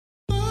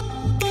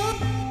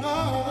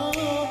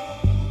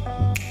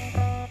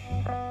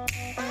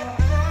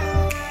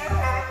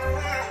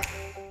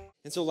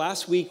And so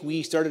last week,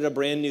 we started a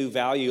brand new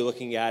value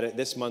looking at it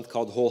this month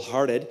called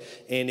Wholehearted.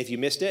 And if you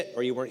missed it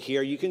or you weren't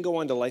here, you can go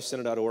on to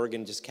lifecenter.org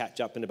and just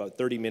catch up in about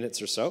 30 minutes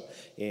or so.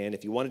 And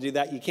if you want to do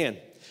that, you can.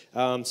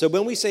 So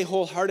when we say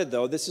wholehearted,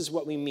 though, this is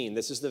what we mean.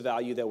 This is the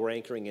value that we're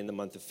anchoring in the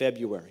month of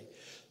February.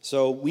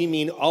 So we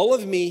mean all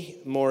of me,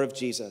 more of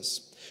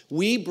Jesus.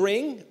 We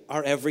bring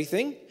our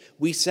everything.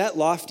 We set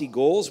lofty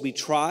goals, we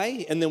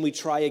try, and then we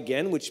try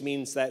again, which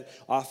means that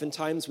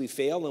oftentimes we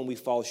fail and we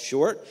fall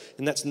short,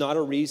 and that's not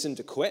a reason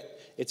to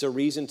quit. It's a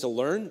reason to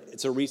learn.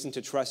 It's a reason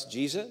to trust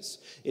Jesus.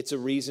 It's a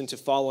reason to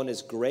fall on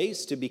his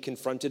grace, to be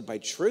confronted by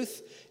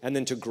truth, and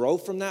then to grow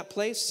from that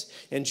place.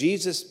 And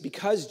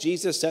because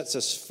Jesus sets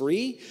us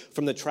free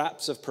from the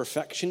traps of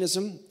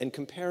perfectionism and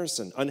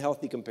comparison,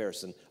 unhealthy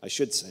comparison, I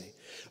should say.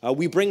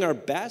 We bring our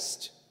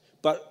best,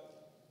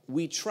 but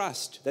we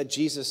trust that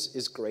Jesus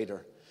is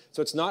greater.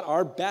 So it's not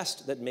our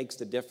best that makes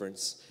the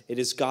difference. It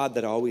is God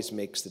that always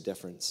makes the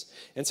difference.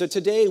 And so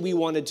today we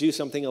want to do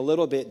something a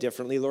little bit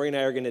differently. Lori and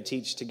I are going to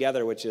teach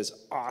together, which is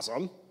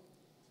awesome.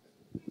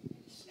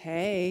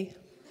 Hey.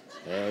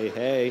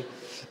 Hey.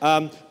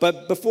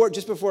 But before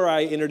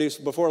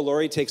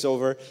Lori takes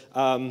over,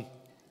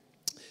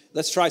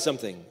 let's try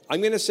something. I'm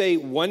going to say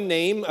one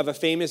name of a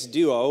famous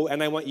duo,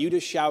 and I want you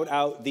to shout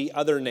out the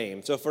other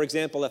name. So for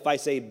example, if I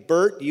say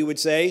Bert, you would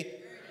say?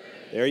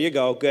 There you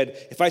go, good.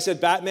 If I said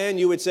Batman,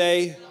 you would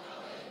say?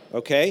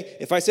 Okay.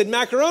 If I said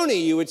macaroni,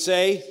 you would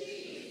say?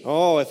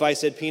 Oh, if I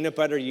said peanut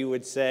butter, you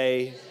would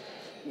say?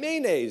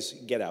 Mayonnaise.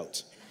 Get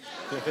out.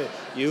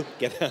 You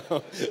get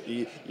out.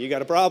 You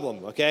got a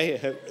problem,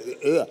 okay?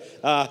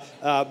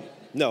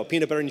 No,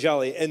 peanut butter and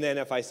jelly. And then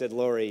if I said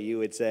Lori, you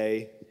would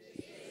say?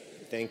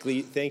 Thank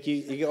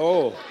you.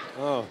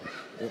 Oh,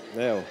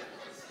 no.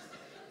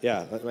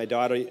 Yeah, that's my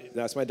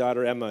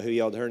daughter Emma who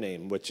yelled her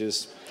name, which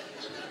is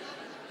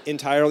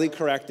entirely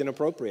correct and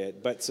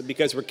appropriate. But so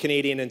because we're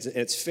Canadian and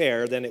it's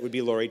fair, then it would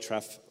be Lori,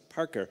 Treff,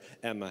 Parker,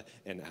 Emma,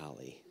 and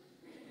Allie.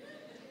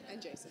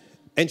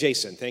 And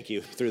Jason, thank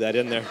you. Threw that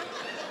in there.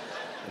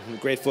 I'm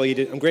grateful you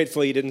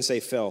didn't say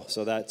Phil,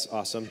 so that's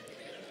awesome.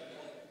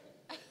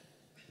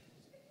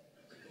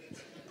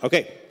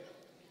 Okay.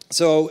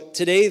 So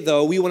today,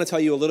 though, we want to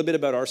tell you a little bit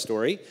about our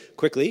story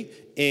quickly,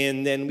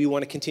 and then we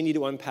want to continue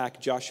to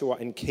unpack Joshua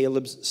and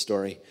Caleb's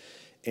story.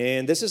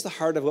 And this is the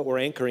heart of what we're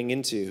anchoring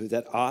into,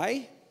 that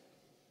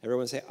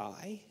everyone say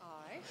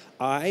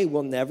I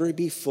will never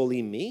be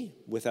fully me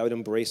without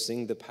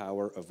embracing the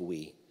power of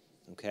we.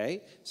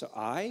 Okay? So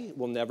I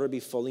will never be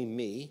fully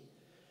me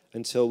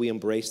until we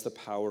embrace the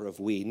power of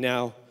we.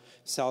 Now,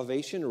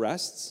 salvation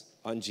rests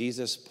on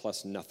Jesus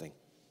plus nothing.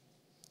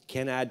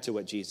 Can't add to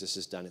what Jesus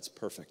has done. It's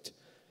perfect.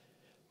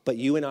 But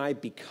you and I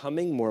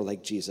becoming more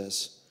like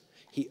Jesus,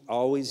 he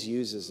always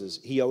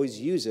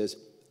uses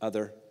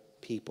other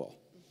people.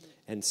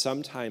 And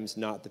sometimes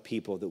not the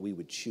people that we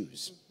would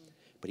choose.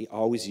 But he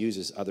always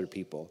uses other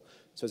people.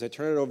 So as I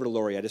turn it over to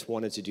Lori, I just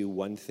wanted to do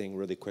one thing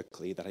really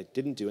quickly that I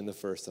didn't do in the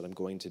first that I'm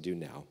going to do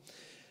now.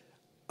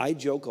 I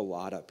joke a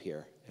lot up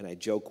here, and I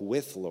joke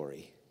with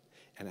Lori,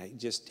 and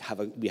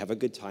we have a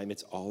good time.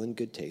 It's all in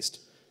good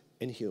taste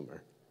and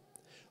humor.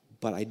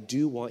 But I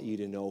do want you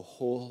to know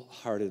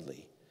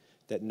wholeheartedly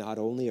that not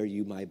only are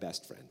you my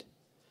best friend,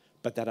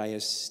 but that I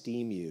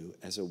esteem you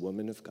as a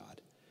woman of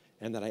God,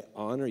 and that I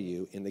honor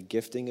you in the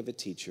gifting of a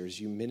teacher as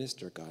you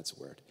minister God's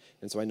word.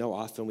 And so I know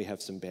often we have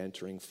some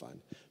bantering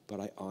fun, but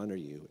I honor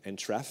you. And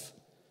Treff,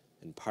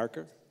 and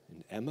Parker,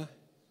 and Emma,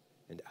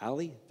 and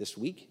Allie, this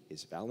week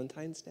is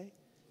Valentine's Day.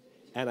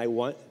 And I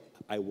want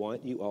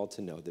you all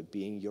to know that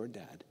being your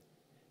dad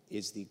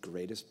is the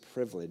greatest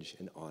privilege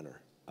and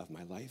honor of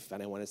my life.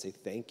 And I want to say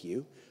thank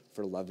you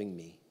for loving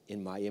me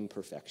in my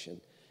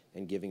imperfection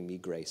and giving me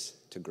grace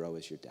to grow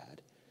as your dad.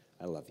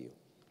 I love you.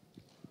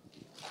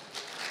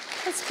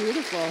 That's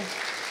beautiful.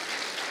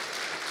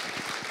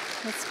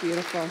 That's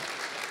beautiful.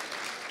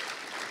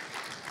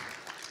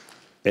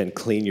 And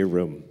clean your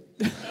room.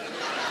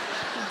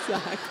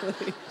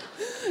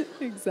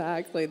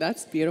 Exactly.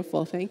 That's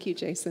beautiful. Thank you,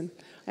 Jason.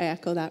 I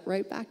echo that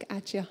right back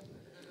at you.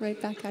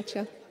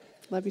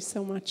 Love you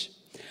so much.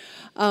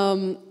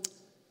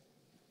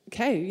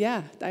 Okay,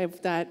 yeah,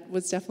 that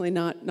was definitely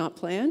not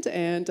planned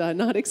and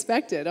not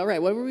expected. All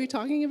right, what were we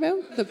talking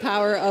about? The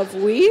power of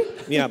we?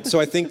 Yeah, so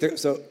I think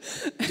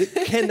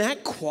can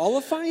that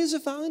qualify as a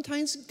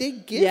Valentine's Day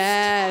gift?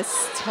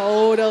 Yes,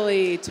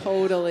 totally.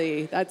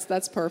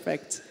 That's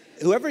perfect.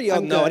 Whoever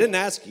yelled, no, I didn't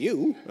ask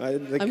you.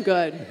 I'm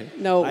good.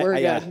 No, we're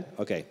good.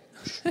 Okay.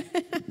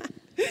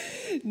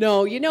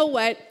 No, you know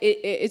what?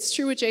 It's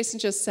true what Jason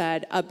just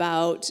said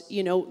about,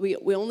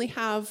 we only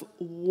have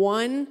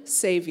one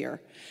Savior.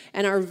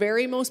 And our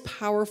very most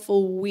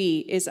powerful we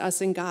is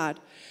us and God.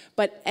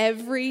 But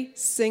every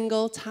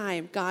single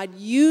time, God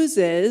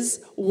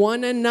uses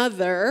one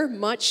another,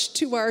 much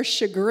to our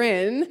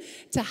chagrin,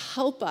 to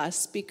help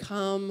us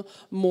become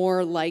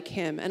more like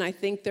him. And I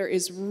think there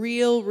is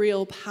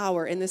real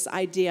power in this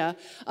idea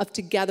of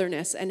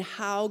togetherness and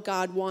how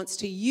God wants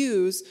to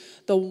use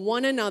the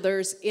one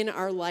another's in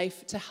our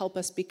life to help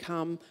us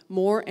become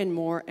more and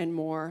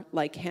more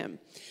like him.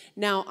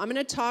 Now, I'm going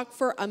to talk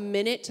for a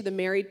minute to the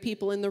married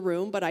people in the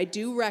room, but I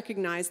do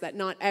recognize that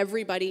not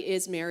everybody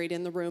is married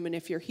in the room. And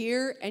if you're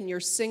here and you're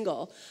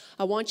single,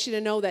 I want you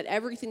to know that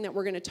everything that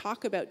we're going to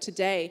talk about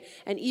today,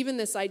 and even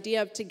this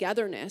idea of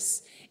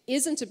togetherness,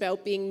 isn't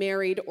about being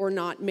married or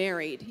not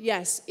married.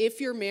 Yes,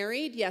 if you're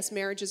married, yes,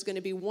 marriage is going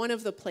to be one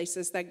of the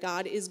places that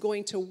God is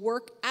going to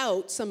work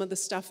out some of the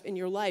stuff in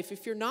your life.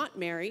 If you're not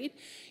married,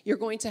 you're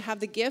going to have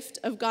the gift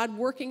of God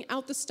working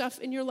out the stuff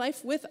in your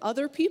life with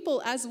other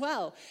people as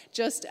well,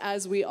 just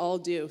as we all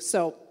do.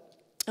 So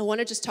I want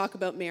to just talk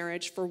about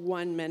marriage for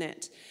 1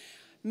 minute.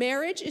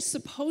 Marriage is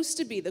supposed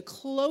to be the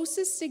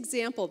closest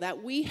example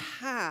that we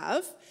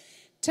have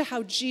to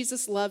how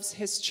Jesus loves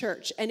his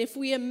church. And if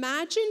we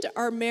imagined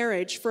our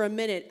marriage for a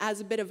minute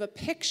as a bit of a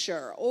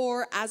picture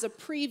or as a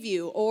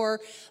preview or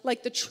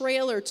like the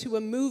trailer to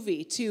a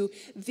movie, to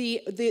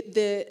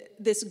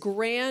this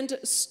grand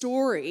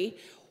story,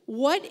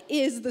 what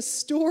is the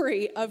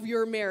story of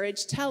your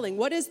marriage telling?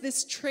 What is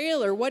this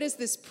trailer? What is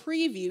this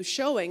preview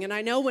showing? And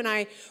I know when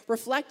I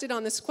reflected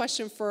on this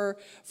question for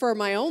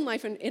my own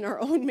life and in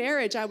our own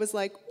marriage, I was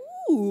like,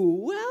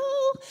 ooh,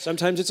 well.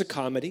 Sometimes it's a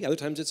comedy, other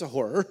times it's a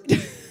horror.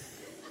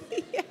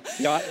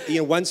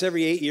 Yeah. Once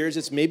every 8 years,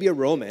 it's maybe a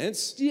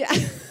romance. Yeah.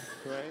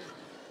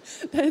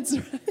 Right? That's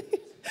right.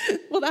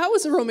 Well, that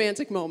was a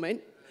romantic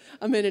moment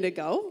a minute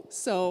ago.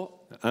 So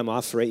I'm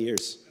off for 8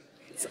 years.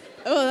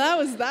 Oh,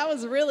 that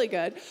was really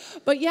good.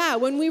 But yeah,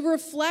 when we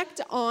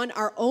reflect on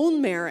our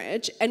own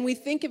marriage and we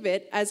think of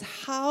it as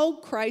how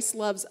Christ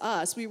loves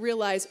us, we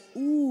realize,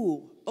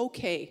 ooh,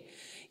 okay.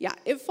 Yeah,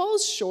 it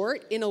falls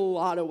short in a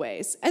lot of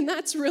ways. And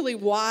that's really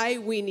why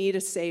we need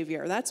a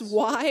Savior. That's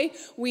why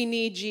we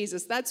need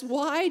Jesus. That's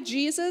why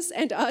Jesus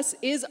and us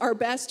is our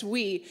best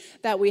we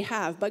that we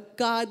have. But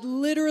God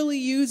literally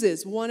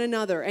uses one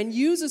another and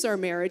uses our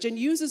marriage and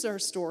uses our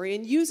story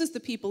and uses the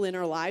people in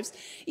our lives,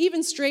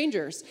 even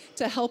strangers,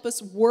 to help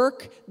us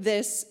work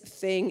this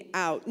thing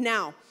out.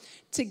 Now,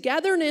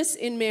 togetherness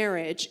in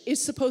marriage is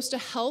supposed to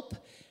help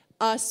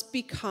us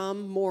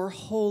become more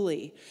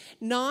holy,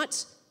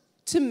 not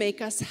to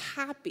make us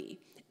happy.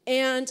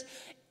 And,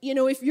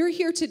 if you're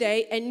here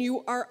today and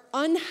you are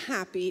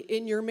unhappy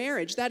in your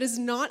marriage, that is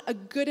not a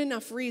good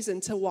enough reason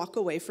to walk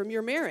away from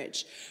your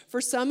marriage. For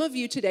some of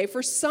you today,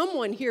 for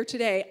someone here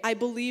today, I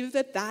believe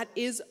that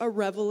is a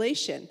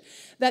revelation.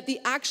 That the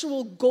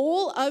actual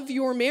goal of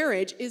your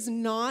marriage is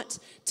not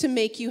to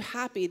make you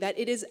happy, that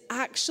it is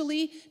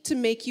actually to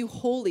make you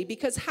holy.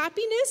 Because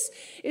happiness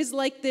is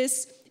like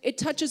this. It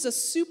touches a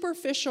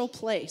superficial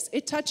place.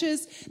 It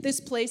touches this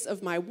place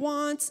of my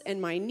wants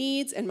and my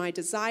needs and my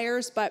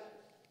desires, but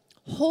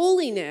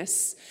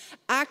holiness,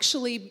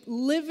 actually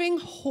living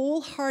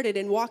wholehearted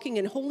and walking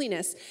in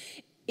holiness,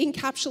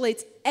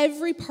 encapsulates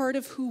every part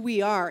of who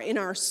we are in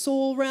our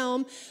soul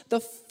realm, the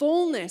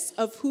fullness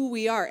of who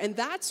we are. And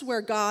that's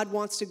where God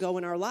wants to go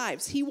in our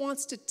lives. He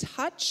wants to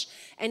touch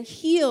and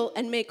heal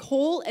and make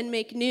whole and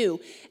make new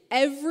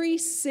every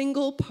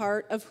single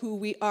part of who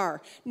we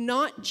are,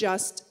 not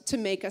just to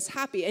make us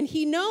happy. And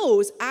he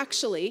knows,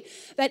 actually,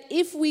 that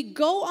if we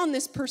go on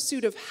this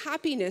pursuit of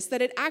happiness,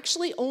 that it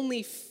actually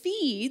only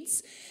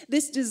feeds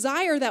this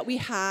desire that we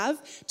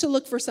have to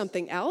look for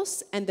something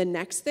else and the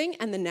next thing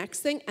and the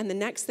next thing and the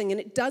next thing.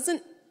 And it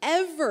doesn't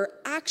ever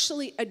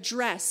actually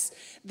address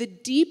the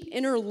deep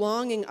inner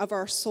longing of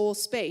our soul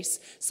space.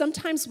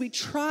 Sometimes we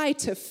try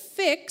to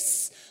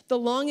fix the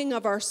longing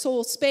of our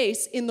soul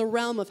space in the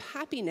realm of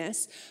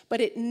happiness, but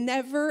it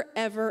never,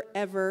 ever,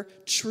 ever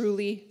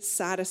truly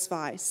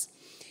satisfies.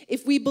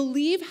 If we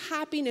believe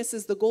happiness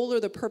is the goal or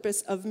the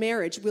purpose of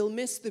marriage, we'll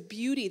miss the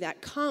beauty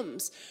that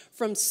comes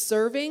from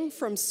serving,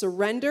 from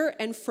surrender,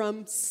 and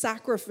from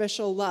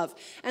sacrificial love.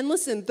 And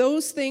listen,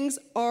 those things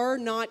are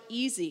not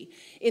easy.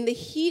 In the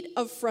heat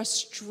of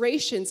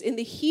frustrations, in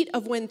the heat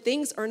of when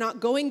things are not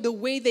going the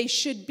way they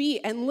should be,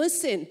 and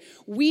listen,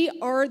 we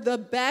are the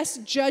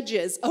best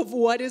judges of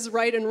what is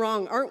right and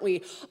wrong, aren't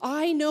we?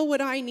 I know what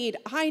I need.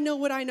 I know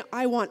what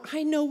I want.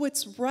 I know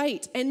what's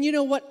right. And you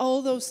know what?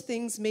 All those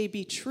things may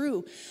be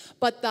true.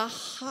 But the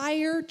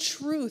higher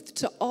truth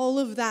to all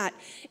of that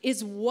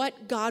is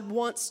what God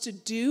wants to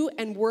do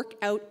and work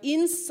out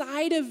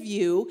inside of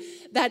you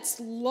that's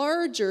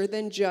larger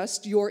than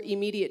just your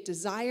immediate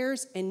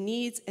desires and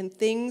needs and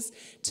things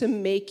to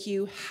make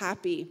you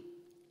happy.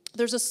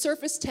 There's a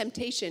surface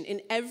temptation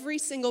in every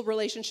single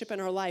relationship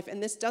in our life,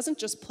 and this doesn't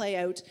just play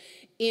out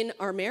in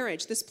our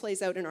marriage. This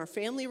plays out in our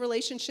family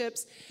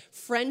relationships,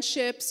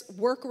 friendships,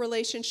 work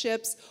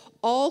relationships,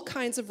 all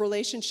kinds of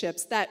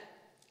relationships that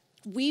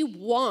we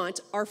want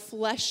our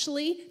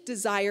fleshly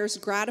desires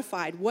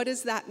gratified. What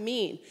does that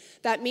mean?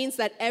 That means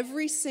that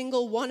every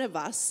single one of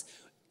us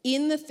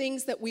in the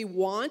things that we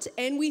want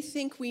and we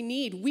think we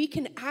need. We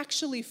can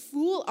actually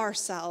fool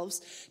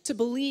ourselves to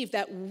believe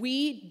that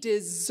we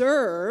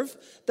deserve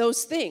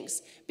those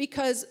things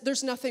because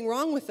there's nothing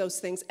wrong with those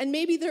things. And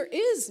maybe there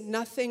is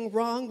nothing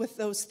wrong with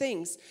those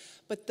things.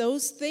 But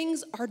those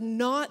things are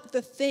not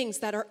the things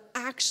that are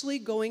actually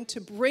going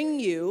to bring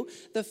you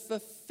the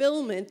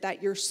fulfillment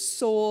that your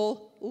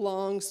soul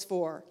longs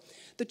for.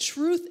 The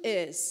truth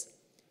is,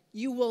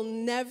 you will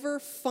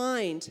never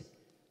find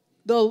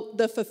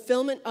the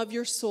fulfillment of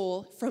your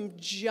soul from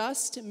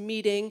just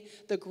meeting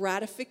the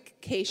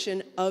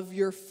gratification of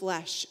your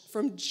flesh,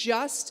 from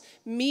just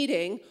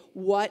meeting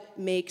what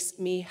makes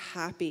me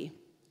happy.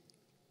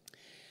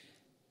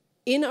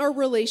 In our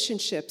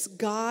relationships,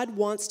 God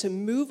wants to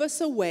move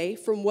us away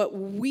from what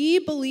we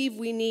believe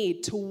we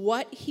need to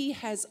what He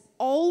has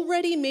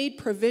already made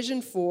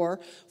provision for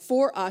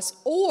us,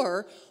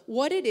 or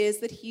what it is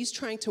that He's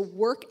trying to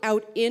work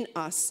out in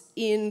us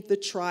in the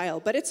trial.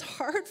 But it's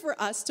hard for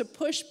us to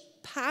push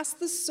past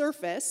the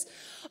surface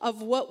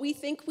of what we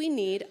think we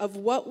need, of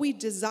what we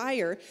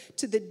desire,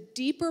 to the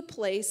deeper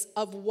place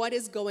of what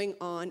is going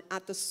on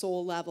at the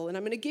soul level. And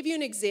I'm going to give you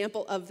an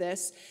example of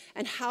this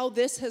and how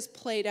this has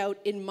played out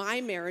in my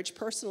marriage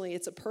personally.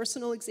 It's a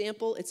personal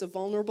example, it's a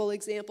vulnerable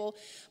example,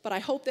 but I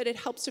hope that it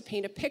helps to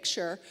paint a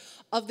picture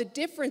of the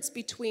difference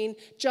between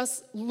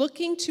just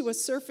looking to a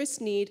surface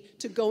need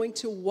to going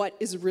to what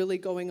is really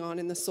going on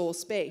in the soul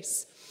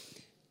space.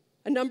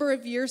 A number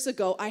of years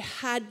ago, I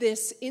had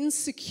this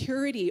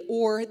insecurity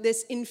or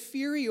this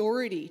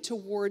inferiority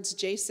towards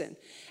Jason.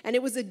 And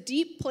it was a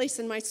deep place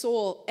in my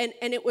soul. And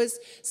it was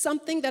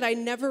something that I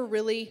never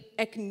really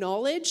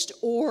acknowledged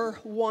or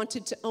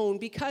wanted to own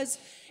because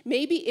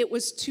maybe it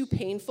was too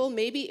painful,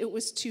 maybe it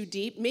was too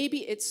deep, maybe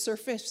it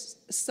surfaced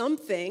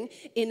something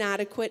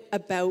inadequate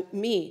about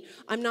me.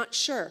 I'm not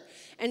sure.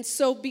 And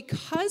so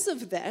because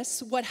of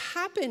this, what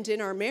happened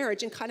in our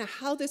marriage and kind of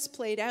how this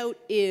played out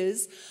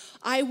is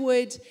I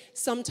would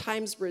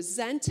sometimes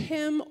resent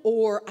him,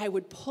 or I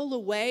would pull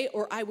away,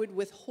 or I would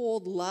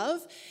withhold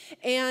love.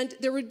 And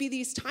there would be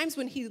these times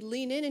when he'd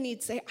lean in and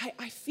he'd say,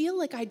 I feel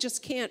like I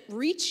just can't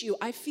reach you.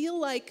 I feel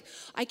like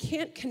I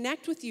can't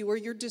connect with you, or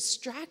you're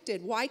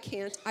distracted. Why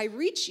can't I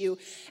reach you?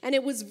 And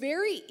it was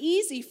very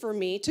easy for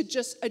me to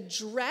just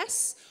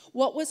address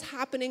what was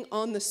happening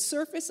on the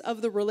surface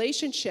of the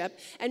relationship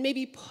and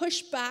maybe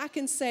push back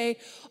and say,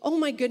 oh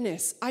my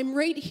goodness, I'm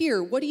right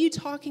here. What are you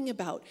talking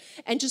about?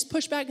 And just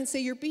push back and say,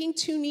 you're being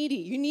too needy.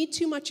 You need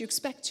too much. You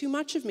expect too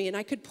much of me. And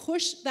I could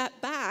push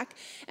that back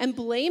and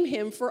blame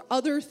him for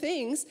other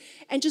things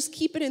and just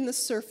keep it in the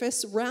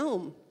surface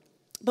realm.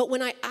 But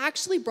when I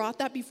actually brought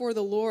that before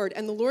the Lord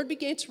and the Lord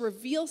began to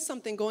reveal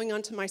something going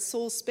on to my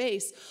soul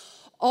space,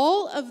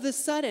 all of the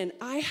sudden,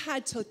 I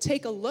had to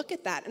take a look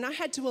at that, and I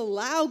had to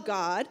allow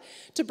God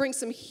to bring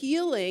some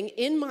healing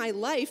in my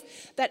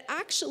life that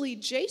actually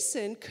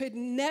Jason could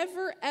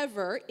never,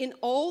 ever, in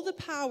all the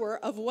power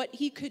of what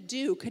he could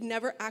do, could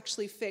never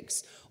actually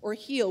fix or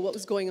heal what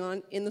was going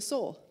on in the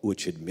soul.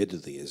 Which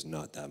admittedly is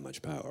not that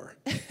much power.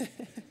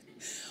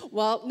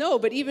 Well, no,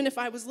 but even if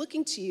I was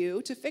looking to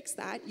you to fix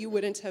that, you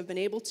wouldn't have been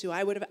able to.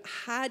 I would have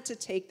had to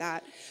take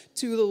that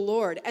to the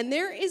Lord. And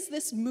there is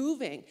this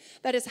moving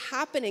that is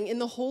happening in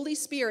the Holy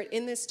Spirit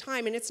in this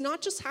time. And it's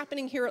not just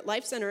happening here at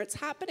Life Center. It's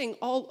happening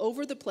all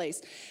over the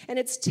place. And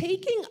it's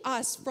taking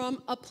us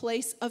from a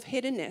place of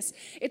hiddenness.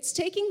 It's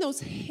taking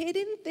those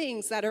hidden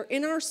things that are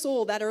in our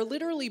soul that are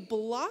literally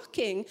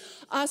blocking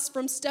us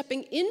from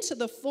stepping into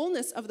the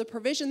fullness of the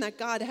provision that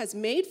God has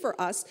made for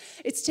us.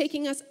 It's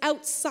taking us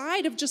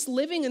outside of just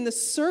living in the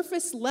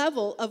surface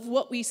level of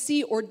what we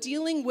see, or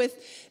dealing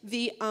with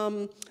the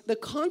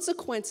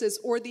consequences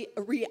or the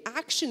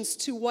reactions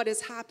to what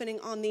is happening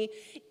on the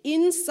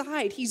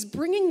inside. He's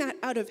bringing that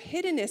out of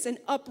hiddenness and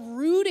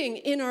uprooting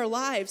in our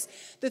lives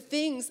the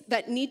things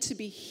that need to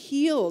be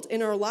healed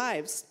in our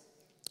lives.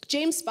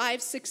 James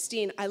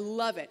 5:16, I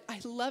love it. I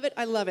love it.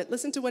 I love it.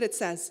 Listen to what it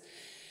says.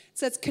 It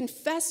says,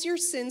 confess your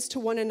sins to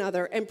one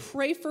another and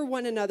pray for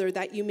one another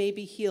that you may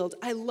be healed.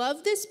 I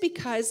love this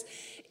because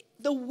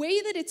the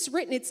way that it's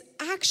written, it's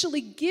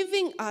actually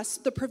giving us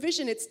the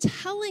provision. It's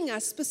telling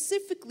us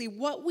specifically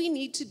what we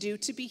need to do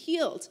to be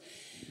healed.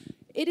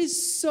 It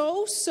is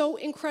so, so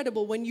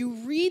incredible when you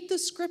read the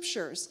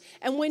scriptures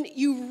and when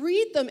you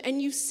read them and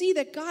you see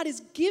that God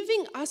is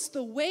giving us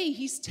the way.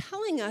 He's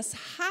telling us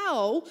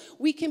how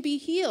we can be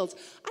healed.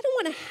 I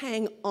don't want to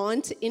hang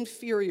on to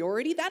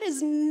inferiority. That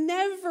is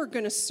never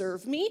going to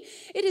serve me.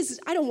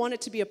 I don't want it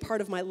to be a part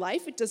of my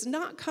life. It does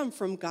not come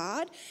from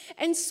God.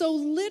 And so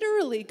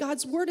literally,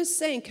 God's word is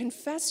saying,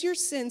 confess your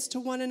sins to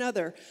one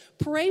another.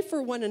 Pray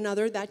for one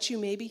another that you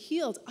may be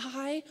healed.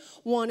 I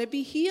want to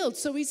be healed.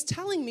 So he's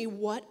telling me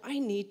what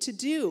I need to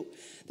do.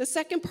 The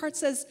second part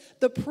says,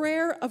 the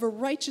prayer of a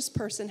righteous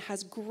person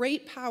has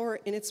great power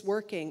in its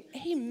working.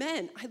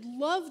 Amen. I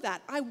love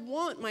that. I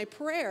want my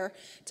prayer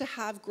to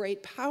have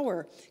great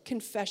power.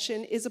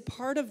 Confession is a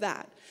part of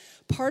that.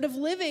 Part of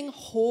living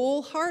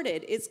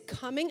wholehearted is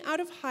coming out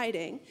of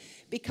hiding,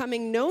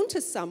 becoming known to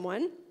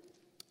someone,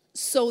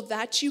 so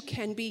that you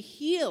can be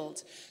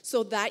healed,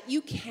 so that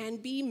you can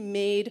be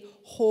made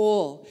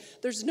whole.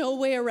 There's no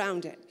way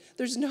around it.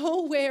 There's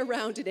no way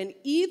around it. And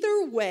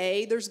either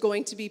way, there's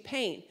going to be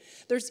pain.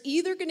 There's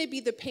either going to be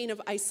the pain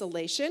of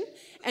isolation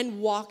and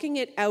walking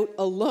it out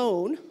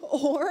alone,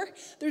 or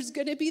there's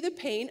going to be the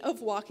pain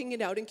of walking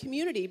it out in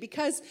community,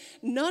 because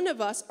none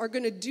of us are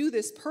going to do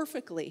this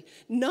perfectly.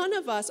 None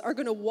of us are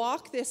going to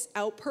walk this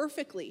out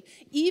perfectly.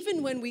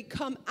 Even when we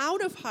come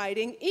out of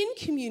hiding in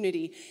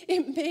community,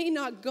 it may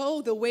not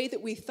go the way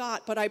that we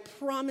thought, but I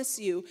promise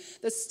you,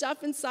 the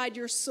stuff inside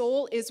your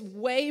soul is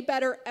way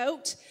better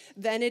out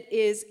than it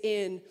is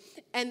in.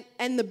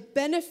 And the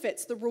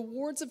benefits, the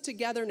rewards of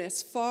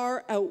togetherness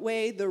far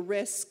outweigh the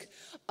risk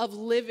of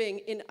living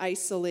in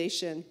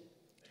isolation.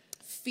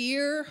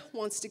 Fear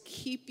wants to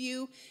keep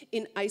you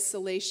in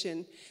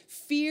isolation.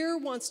 Fear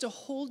wants to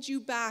hold you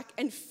back,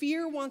 and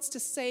fear wants to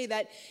say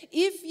that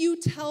if you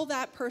tell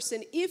that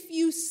person, if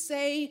you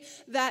say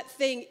that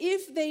thing,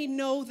 if they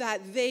know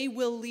that, they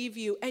will leave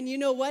you. And you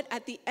know what?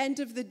 At the end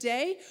of the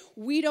day,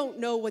 we don't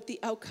know what the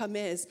outcome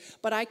is,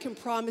 but I can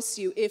promise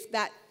you, if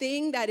that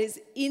thing that is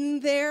in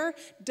there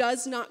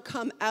does not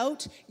come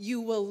out,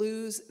 you will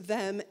lose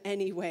them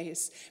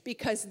anyways,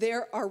 because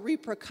there are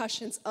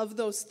repercussions of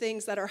those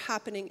things that are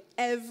happening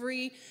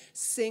every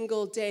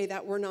single day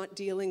that we're not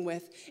dealing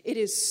with. It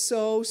is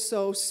so,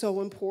 so,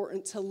 so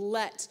important to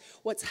let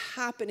what's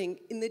happening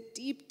in the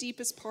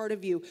deepest part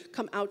of you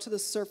come out to the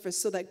surface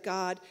so that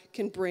God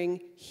can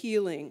bring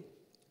healing.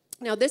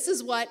 Now, this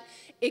is what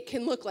it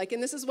can look like,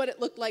 and this is what it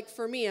looked like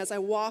for me as I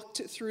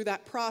walked through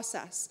that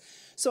process.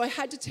 So I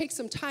had to take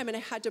some time and I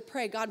had to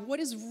pray, God,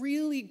 what is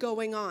really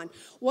going on?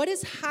 What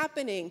is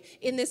happening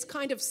in this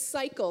kind of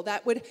cycle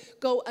that would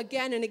go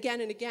again and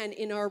again and again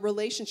in our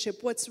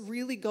relationship? What's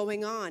really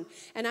going on?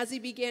 And as he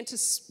began to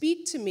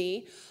speak to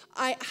me,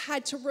 I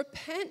had to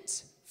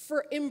repent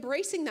for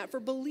embracing that,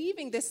 for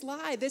believing this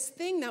lie, this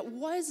thing that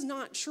was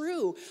not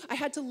true. I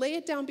had to lay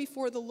it down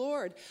before the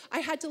Lord. I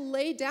had to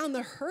lay down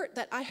the hurt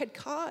that I had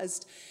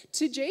caused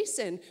to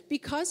Jason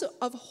because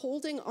of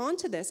holding on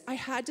to this. I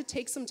had to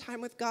take some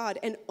time with God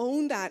and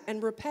own that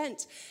and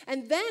repent.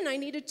 And then I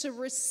needed to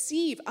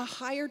receive a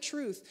higher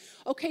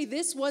truth. Okay,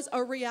 this was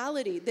a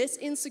reality. This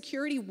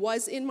insecurity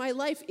was in my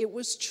life. It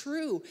was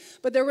true.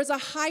 But there was a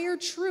higher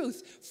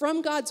truth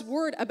from God's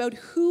word about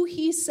who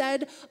he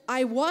said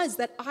I was,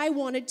 that I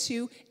wanted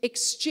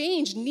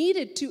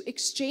needed to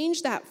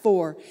exchange that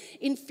for.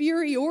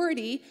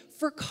 Inferiority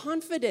for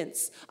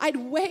confidence. I'd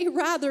way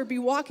rather be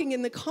walking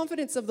in the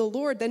confidence of the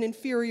Lord than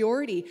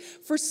inferiority.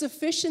 For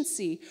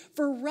sufficiency,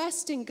 for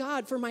rest in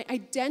God, for my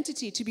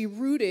identity to be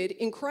rooted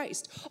in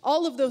Christ.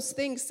 All of those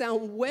things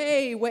sound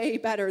way, way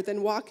better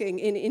than walking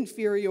in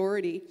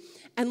inferiority.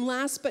 And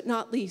last but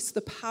not least,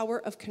 the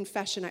power of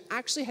confession. I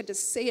actually had to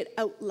say it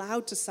out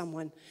loud to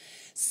someone.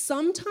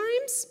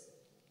 Sometimes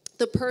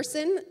the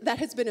person that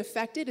has been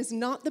affected is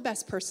not the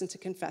best person to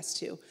confess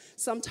to.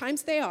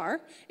 Sometimes they are,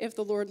 if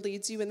the Lord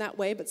leads you in that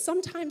way, but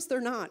sometimes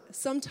they're not.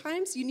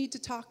 Sometimes you need to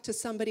talk to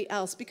somebody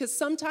else, because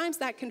sometimes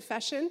that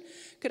confession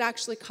could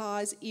actually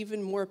cause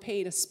even more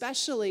pain,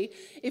 especially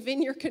if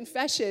in your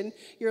confession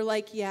you're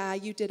like, yeah,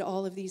 you did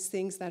all of these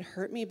things that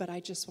hurt me, but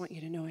I just want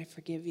you to know I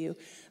forgive you.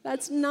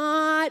 That's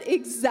not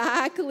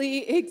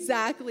exactly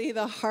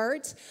the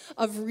heart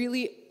of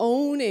really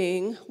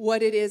owning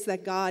what it is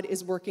that God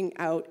is working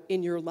out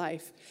in your life.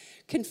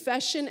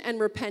 Confession and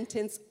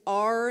repentance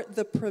are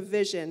the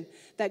provision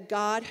that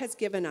God has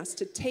given us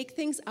to take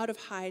things out of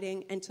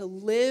hiding and to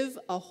live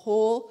a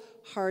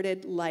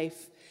wholehearted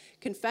life.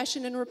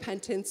 Confession and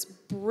repentance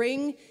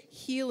bring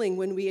healing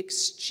when we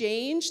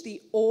exchange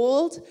the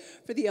old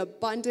for the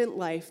abundant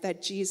life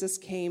that Jesus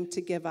came to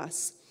give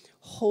us.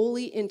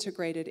 Wholly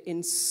integrated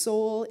in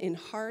soul, in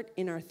heart,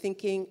 in our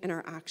thinking, and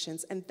our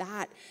actions. And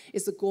that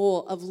is the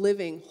goal of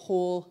living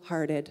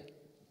wholehearted.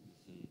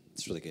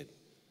 It's really good.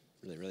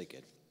 Really, really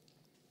good.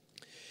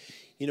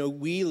 You know,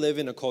 we live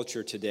in a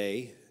culture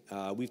today.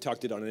 We've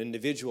talked it on an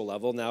individual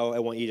level. Now I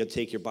want you to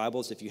take your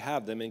Bibles, if you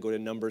have them, and go to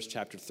Numbers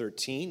chapter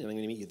 13, and I'm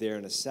going to meet you there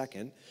in a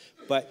second.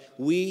 But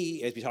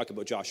we, as we talk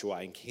about Joshua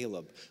and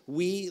Caleb,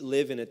 we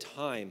live in a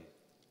time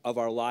of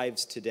our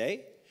lives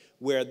today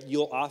where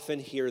you'll often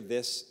hear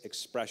this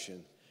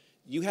expression: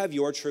 you have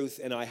your truth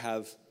and I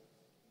have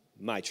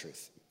my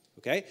truth.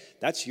 Okay?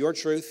 That's your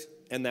truth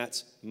and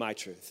that's my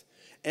truth.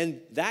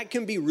 And that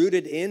can be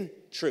rooted in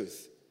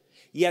truth.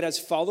 Yet as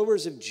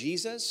followers of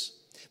Jesus,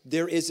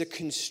 there is a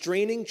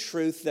constraining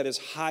truth that is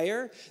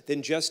higher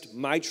than just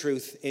my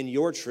truth and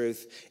your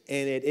truth,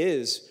 and it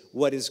is,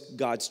 what is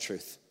God's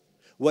truth?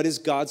 What does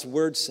God's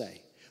word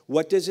say?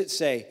 What does it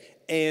say?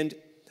 And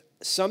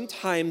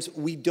sometimes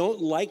we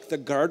don't like the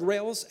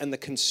guardrails and the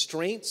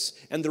constraints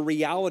and the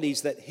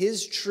realities that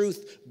his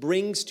truth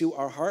brings to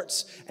our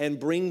hearts and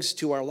brings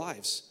to our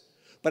lives.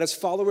 But as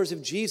followers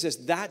of Jesus,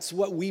 that's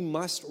what we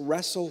must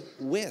wrestle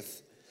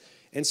with.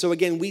 And so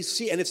again, we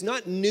see, and it's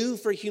not new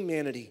for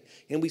humanity,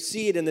 and we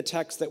see it in the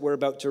text that we're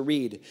about to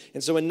read.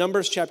 And so in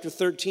Numbers chapter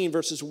 13,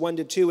 verses 1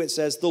 to 2, it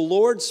says, "The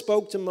Lord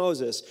spoke to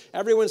Moses."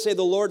 Everyone say,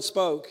 "The Lord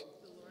spoke."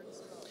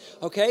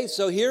 Okay,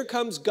 so here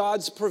comes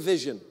God's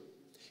provision.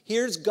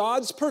 Here's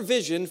God's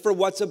provision for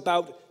what's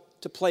about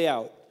to play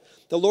out.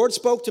 The Lord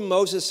spoke to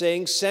Moses,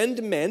 saying,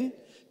 "Send men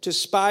to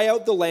spy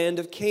out the land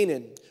of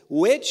Canaan,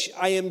 which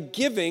I am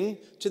giving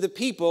to the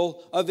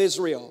people of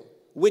Israel."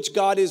 Which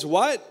God is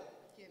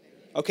what? Giving.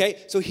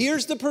 Okay, so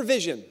here's the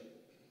provision.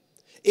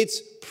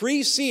 It's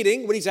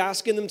preceding what he's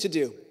asking them to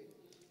do.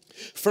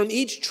 "From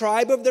each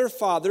tribe of their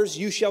fathers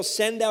you shall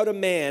send out a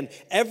man,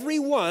 every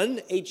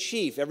one a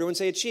chief." Everyone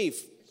say a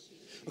chief.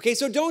 Okay,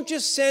 so don't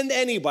just send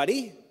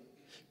anybody,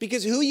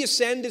 because who you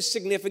send is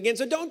significant.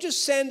 So don't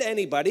just send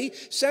anybody.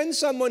 Send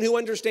someone who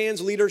understands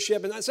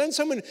leadership, and send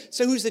someone,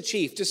 so who's the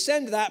chief? Just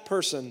send that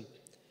person.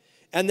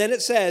 And then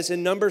it says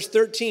in Numbers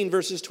 13,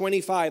 verses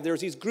 25, there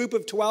was this group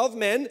of 12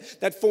 men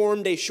that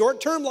formed a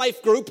short-term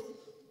life group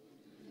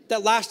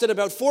that lasted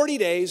about 40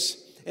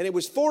 days, and it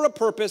was for a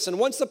purpose, and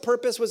once the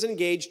purpose was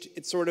engaged,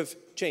 it sort of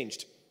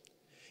changed.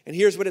 And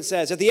here's what it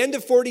says. At the end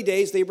of 40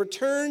 days, they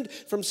returned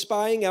from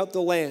spying out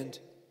the land.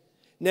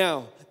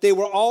 Now, they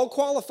were all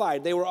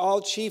qualified. They were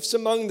all chiefs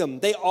among them.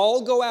 They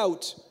all go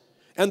out,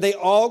 and they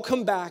all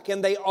come back,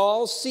 and they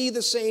all see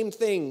the same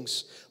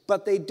things,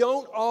 but they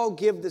don't all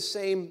give the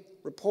same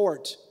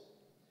report.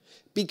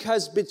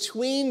 Because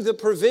between the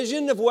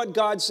provision of what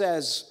God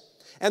says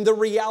and the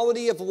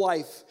reality of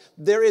life,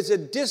 there is a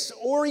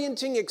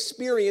disorienting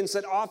experience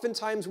that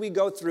oftentimes we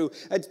go through,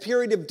 a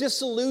period of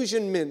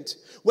disillusionment,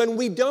 when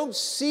we don't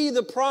see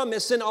the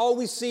promise and all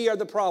we see are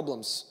the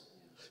problems.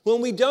 When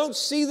we don't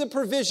see the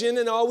provision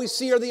and all we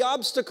see are the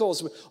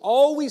obstacles.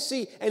 All we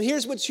see, and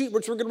here's which we're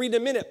going to read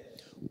in a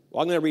minute.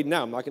 Well, I'm going to read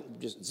now. I'm not going to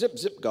just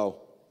zip, go.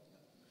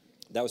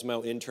 That was my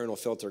own internal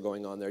filter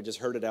going on there. Just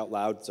heard it out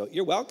loud, so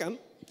you're welcome.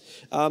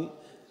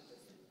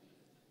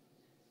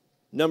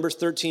 Numbers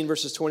 13,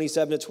 verses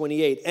 27 to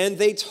 28. "And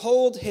they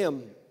told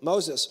him,"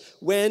 Moses,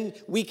 "when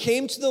we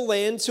came to the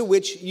land to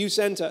which you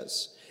sent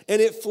us, and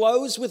it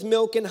flows with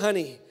milk and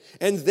honey,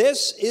 and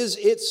this is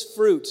its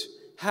fruit.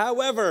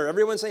 However,"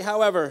 everyone say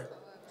however,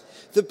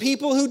 "the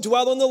people who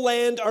dwell on the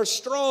land are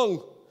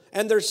strong,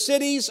 and their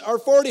cities are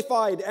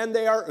fortified, and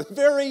they are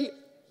very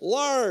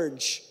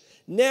large.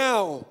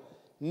 Now,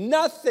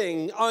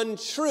 nothing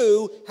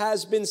untrue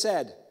has been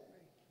said."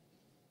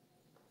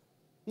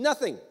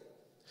 Nothing.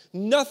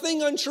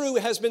 Nothing untrue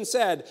has been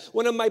said.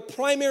 One of my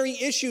primary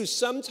issues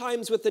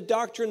sometimes with the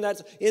doctrine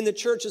that's in the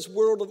church's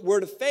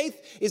word of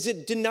faith is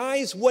it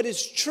denies what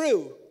is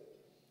true.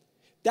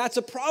 That's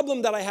a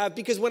problem that I have,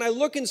 because when I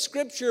look in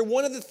Scripture,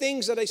 one of the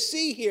things that I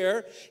see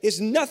here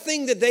is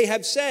nothing that they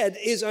have said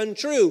is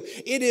untrue.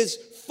 It is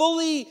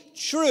fully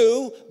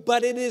true,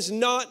 but it is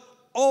not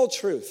all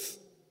truth.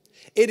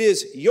 It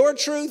is your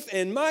truth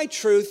and my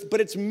truth,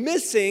 but it's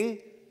missing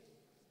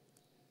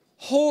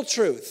whole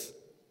truth.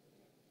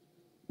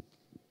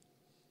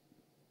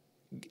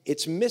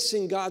 It's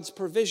missing God's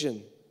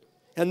provision.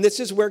 And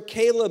this is where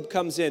Caleb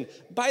comes in.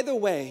 By the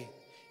way,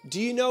 do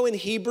you know in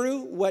Hebrew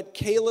what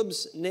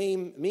Caleb's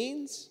name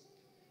means?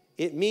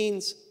 It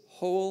means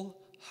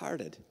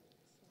wholehearted.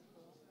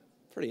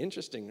 Pretty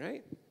interesting,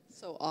 right?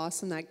 So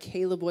awesome that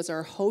Caleb was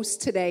our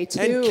host today, too.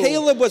 And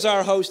Caleb was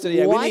our host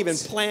today. What? We didn't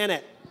even plan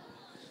it.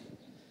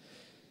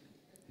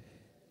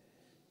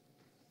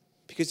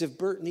 Because if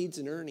Bert needs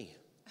an Ernie,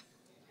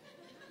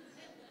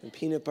 and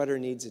peanut butter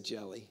needs a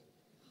jelly,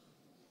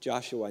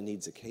 Joshua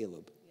needs a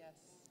Caleb. Yes.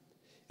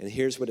 And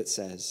here's what it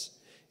says.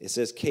 It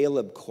says,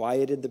 Caleb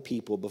quieted the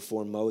people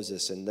before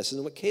Moses. And listen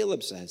to what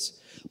Caleb says.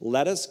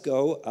 "Let us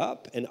go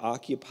up and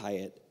occupy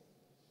it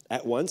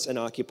at once and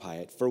occupy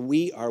it, for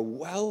we are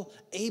well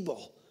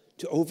able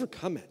to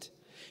overcome it."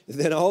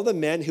 Then all the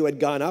men who had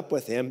gone up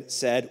with him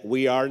said,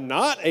 "We are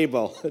not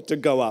able to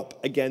go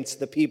up against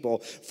the people,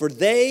 for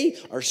they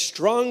are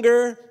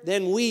stronger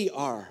than we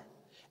are."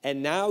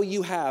 And now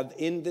you have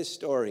in this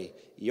story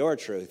your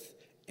truth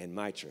and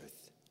my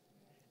truth.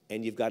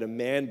 And you've got a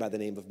man by the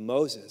name of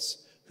Moses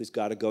who's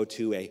got to go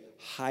to a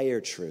higher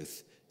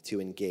truth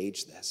to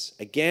engage this.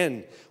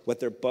 Again,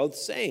 what they're both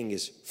saying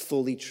is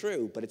fully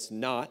true, but it's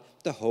not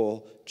the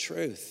whole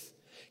truth.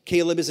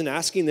 Caleb isn't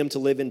asking them to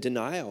live in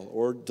denial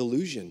or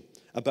delusion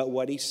about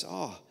what he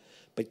saw,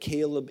 but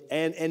Caleb,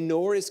 and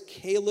nor is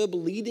Caleb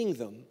leading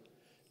them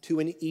to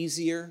an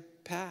easier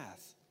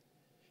path.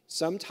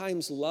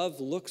 Sometimes love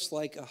looks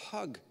like a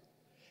hug,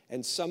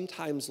 and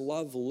sometimes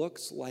love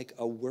looks like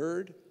a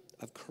word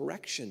of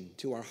correction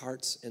to our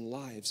hearts and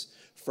lives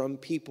from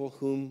people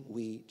whom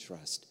we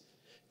trust.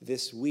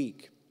 This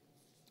week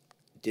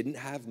didn't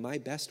have my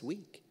best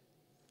week.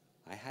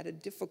 I had a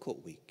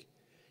difficult week.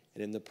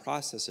 And in the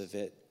process of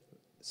it,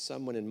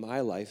 someone in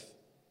my life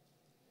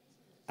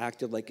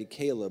acted like a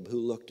Caleb who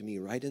looked me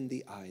right in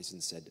the eyes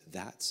and said,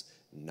 "That's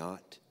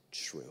not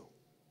true."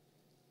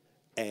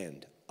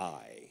 And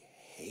I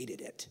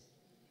hated it.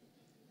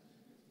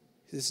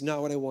 This is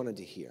not what I wanted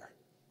to hear,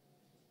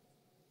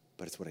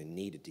 but it's what I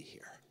needed to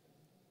hear.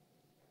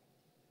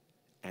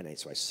 And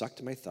so I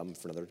sucked my thumb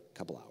for another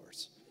couple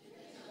hours.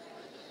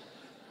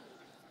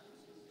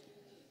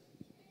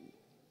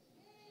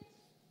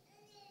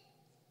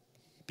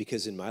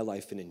 Because in my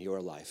life and in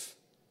your life,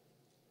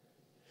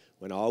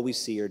 when all we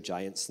see are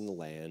giants in the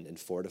land and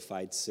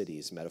fortified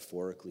cities,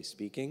 metaphorically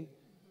speaking,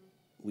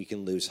 we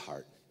can lose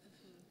heart.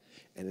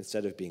 And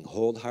instead of being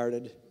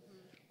wholehearted,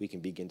 we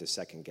can begin to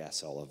second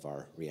guess all of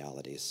our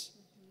realities.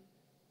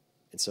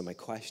 And so my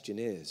question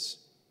is,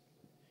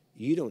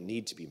 you don't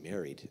need to be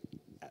married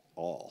at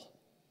all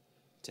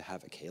to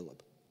have a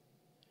Caleb.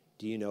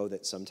 Do you know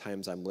that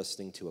sometimes I'm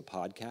listening to a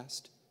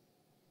podcast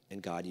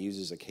and God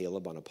uses a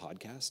Caleb on a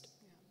podcast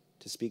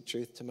to speak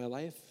truth to my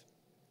life?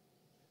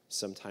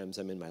 Sometimes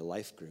I'm in my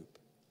life group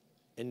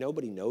and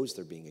nobody knows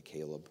they're being a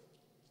Caleb,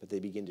 but they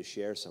begin to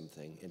share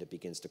something and it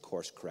begins to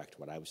course correct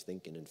what I was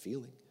thinking and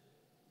feeling.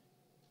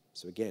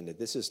 So again,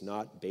 this is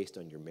not based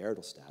on your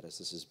marital status.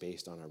 This is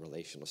based on our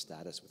relational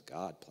status with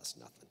God plus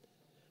nothing.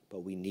 But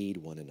we need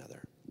one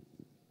another.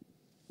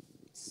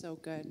 So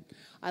good.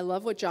 I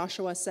love what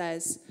Joshua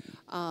says,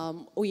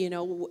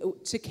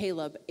 to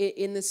Caleb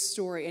in this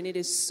story, and it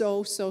is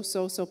so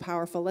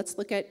powerful. Let's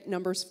look at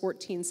Numbers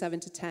 14,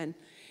 7-10.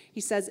 He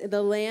says,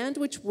 the land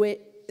which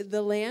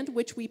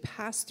we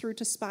pass through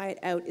to spy it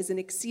out is an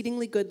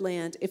exceedingly good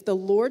land. If the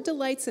Lord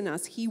delights in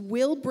us, he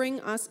will bring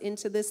us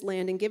into this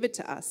land and give it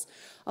to us,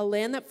 a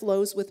land that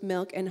flows with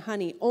milk and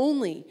honey.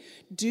 Only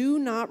do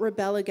not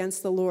rebel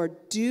against the Lord.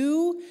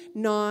 Do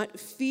not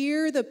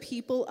fear the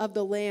people of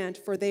the land,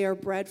 for they are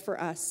bread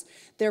for us.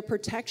 Their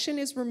protection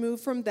is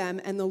removed from them,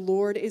 and the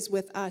Lord is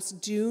with us.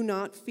 Do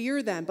not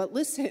fear them. But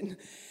listen,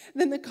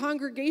 then the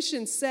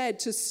congregation said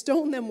to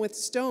stone them with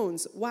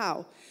stones.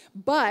 Wow.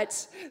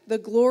 But the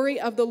glory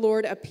of the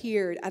Lord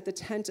appeared at the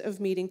tent of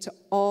meeting to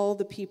all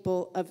the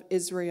people of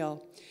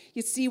Israel.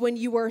 You see, when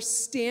you are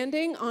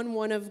standing on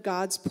one of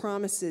God's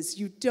promises,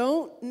 you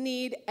don't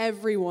need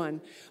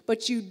everyone,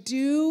 but you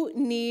do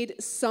need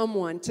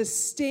someone to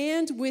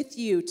stand with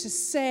you to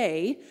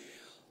say,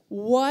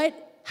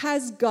 what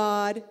has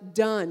God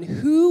done?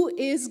 Who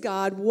is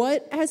God?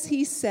 What has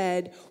he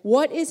said?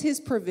 What is his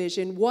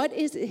provision? What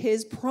is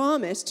his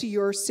promise to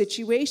your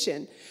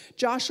situation?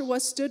 Joshua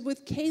stood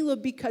with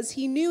Caleb because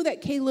he knew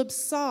that Caleb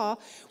saw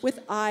with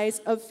eyes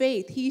of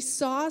faith. He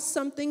saw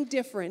something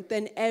different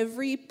than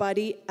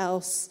everybody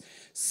else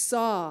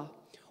saw.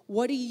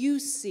 What do you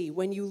see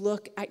when you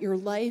look at your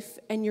life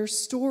and your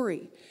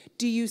story?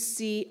 Do you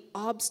see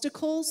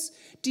obstacles?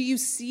 Do you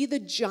see the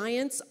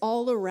giants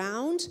all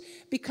around?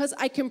 Because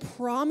I can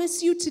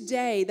promise you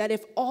today that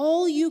if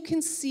all you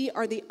can see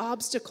are the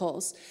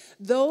obstacles,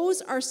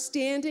 those are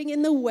standing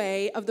in the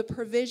way of the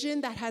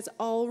provision that has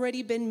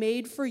already been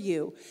made for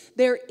you.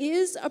 There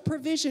is a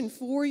provision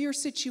for your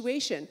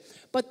situation,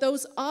 but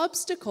those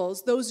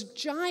obstacles, those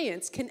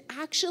giants, can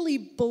actually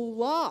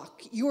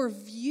block your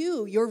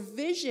view, your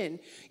vision,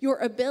 your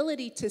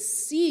ability to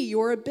see,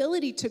 your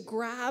ability to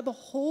grab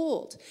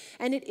hold.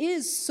 And it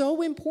is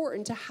so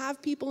important to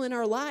have people in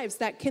our lives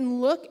that can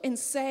look and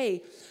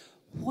say,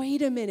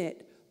 wait a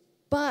minute,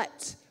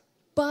 but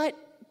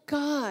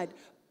God,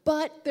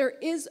 but there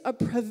is a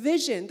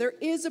provision. There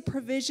is a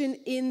provision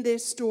in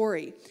this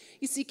story.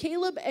 You see,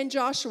 Caleb and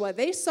Joshua,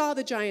 they saw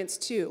the giants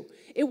too.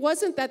 It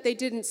wasn't that they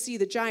didn't see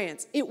the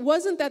giants. It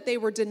wasn't that they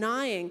were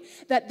denying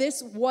that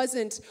this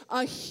wasn't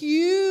a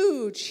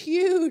huge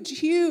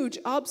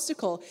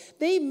obstacle.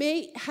 They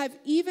may have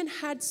even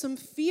had some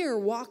fear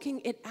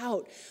walking it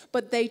out,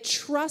 but they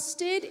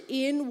trusted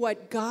in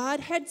what God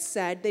had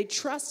said. They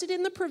trusted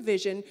in the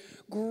provision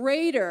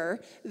greater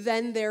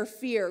than their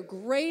fear,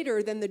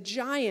 greater than the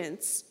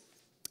giants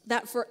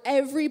that for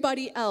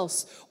everybody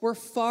else were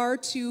far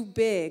too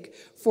big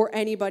for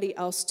anybody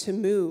else to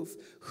move.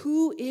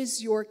 Who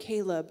is your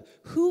Caleb?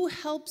 Who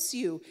helps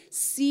you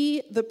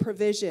see the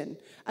provision?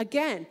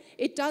 Again,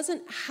 it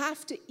doesn't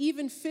have to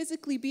even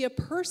physically be a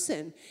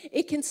person.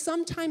 It can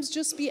sometimes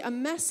just be a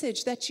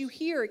message that you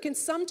hear. It can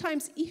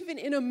sometimes even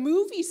in a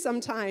movie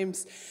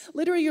sometimes.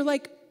 Literally, you're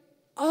like,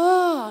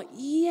 oh,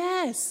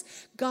 yes,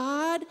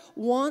 God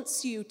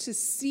wants you to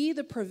see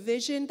the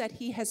provision that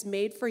he has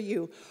made for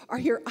you. Are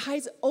your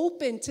eyes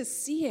open to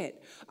see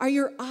it? Are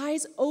your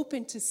eyes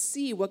open to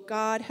see what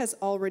God has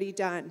already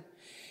done?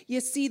 You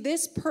see,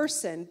 this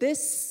person,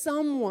 this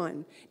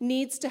someone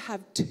needs to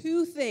have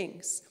two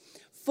things: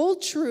 full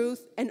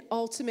truth and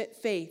ultimate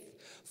faith.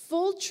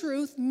 Full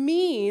truth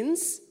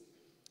means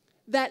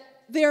that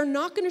they're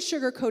not going to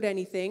sugarcoat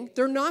anything.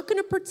 They're not going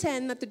to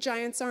pretend that the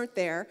giants aren't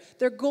there.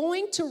 They're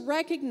going to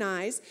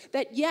recognize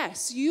that,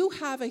 yes, you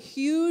have a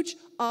huge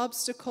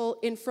obstacle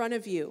in front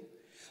of you.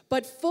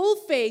 But full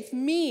faith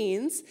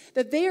means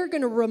that they are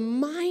going to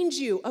remind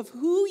you of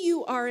who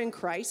you are in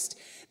Christ.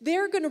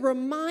 They're going to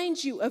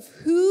remind you of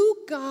who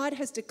God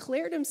has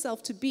declared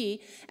himself to be,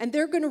 and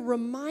they're going to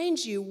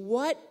remind you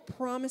what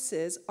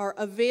promises are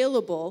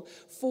available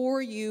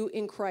for you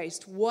in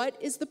Christ. What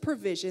is the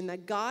provision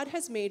that God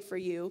has made for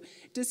you,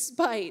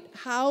 despite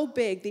how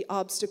big the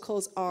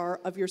obstacles are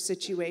of your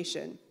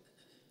situation?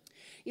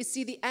 You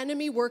see, the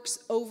enemy works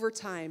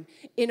overtime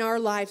in our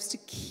lives to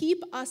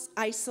keep us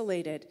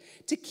isolated,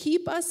 to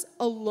keep us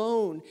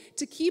alone,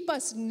 to keep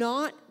us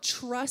not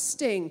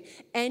trusting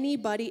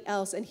anybody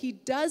else. And he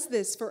does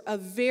this for a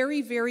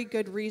very, very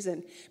good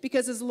reason.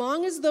 Because as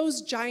long as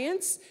those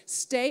giants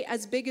stay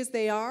as big as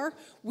they are,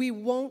 we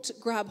won't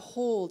grab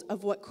hold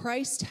of what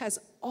Christ has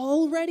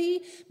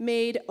already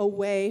made a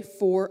way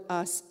for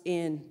us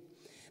in.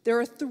 There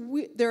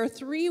are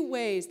three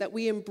ways that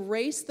we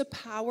embrace the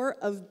power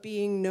of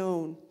being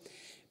known.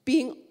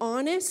 Being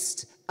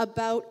honest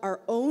about our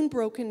own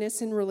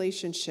brokenness in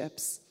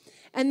relationships.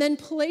 And then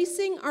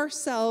placing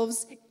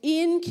ourselves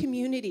in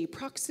community.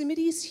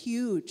 Proximity is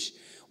huge.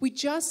 We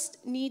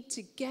just need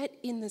to get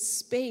in the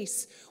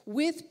space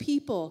with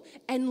people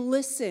and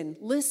listen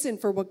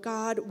for what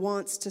God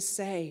wants to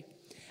say.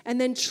 And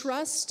then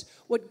trust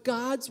what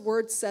God's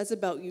word says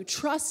about you.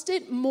 Trust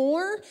it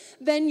more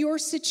than your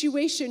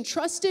situation.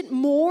 Trust it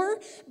more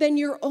than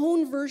your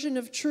own version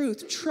of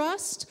truth.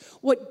 Trust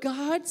what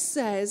God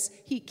says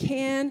he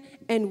can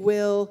and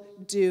will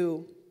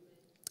do.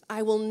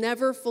 I will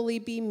never fully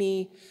be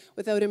me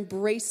without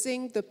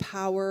embracing the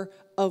power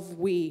of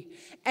we.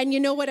 And you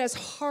know what? As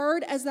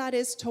hard as that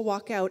is to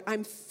walk out,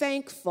 I'm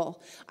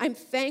thankful. I'm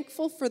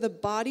thankful for the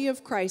body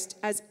of Christ,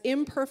 as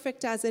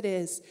imperfect as it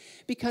is,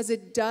 because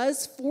it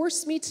does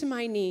force me to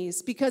my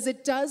knees, because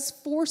it does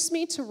force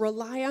me to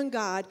rely on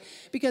God,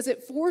 because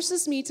it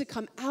forces me to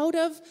come out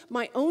of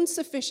my own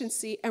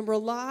sufficiency and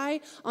rely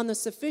on the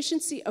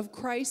sufficiency of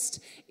Christ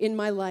in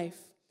my life.